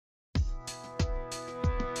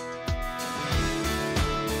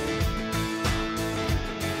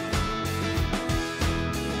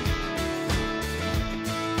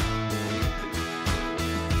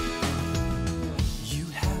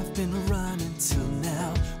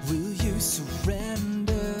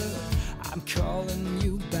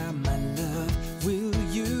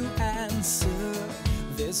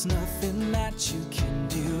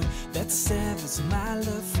feels my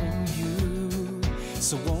love from you.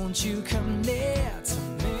 So won't you come near to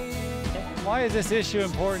me? Why is this issue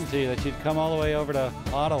important to you, that you'd come all the way over to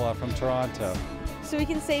Ottawa from Toronto? So we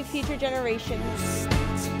can save future generations.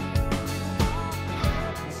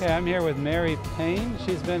 Okay, I'm here with Mary Payne.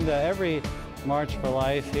 She's been to every March for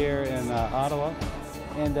Life here in Ottawa.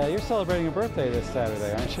 And you're celebrating a birthday this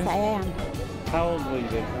Saturday, aren't you? I am. How old will you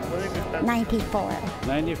be? 94.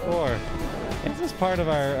 94. This is part of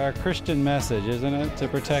our Christian message, isn't it? To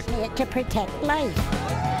protect... To protect life.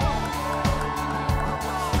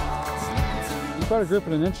 You brought a group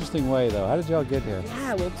in an interesting way, though. How did y'all get here?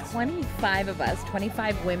 Yeah, well, 25 of us,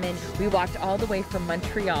 25 women. We walked all the way from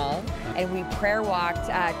Montreal, and we prayer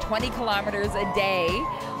walked 20 kilometers a day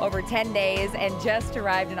over 10 days, and just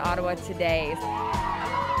arrived in Ottawa today.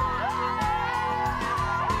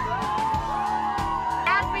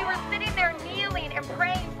 As we were sitting there kneeling and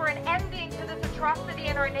praying for an ending to this atrocity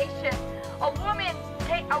in our nation, a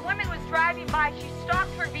woman was driving by. She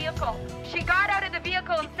stopped her vehicle. She got out of the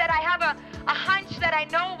vehicle and said, I have a hunch that I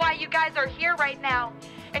know why you guys are here right now.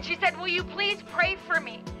 And she said, will you please pray for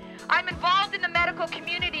me? I'm involved in the medical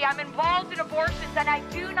community. I'm involved in abortions, and I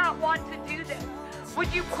do not want to do this.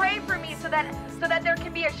 Would you pray for me so that there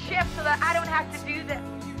can be a shift, so that I don't have to do this?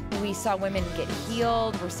 We saw women get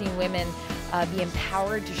healed. We're seeing women be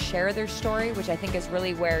empowered to share their story, which I think is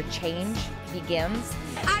really where change begins.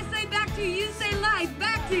 I say back to you, say life,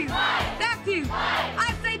 back to, life. Back to, life.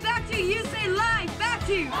 I say back to you, say life, back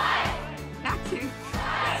to, life. Back to.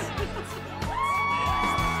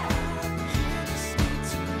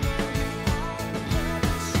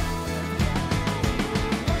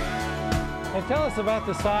 Hey, tell us about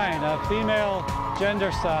the sign, female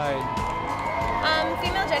gender side.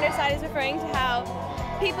 Female gender side is referring to how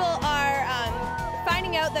people are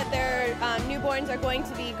finding out that their newborns are going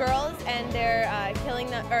to be girls, and they're killing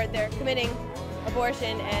them, or they're committing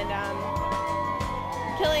abortion and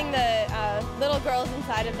killing the little girls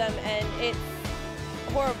inside of them, and it's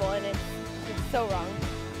horrible, and it's so wrong.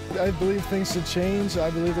 I believe things should change. I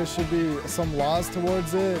believe there should be some laws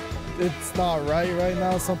towards it. It's not right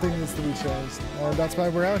now. Something needs to be changed. And that's why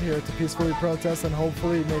we're out here, to peacefully protest and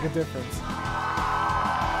hopefully make a difference.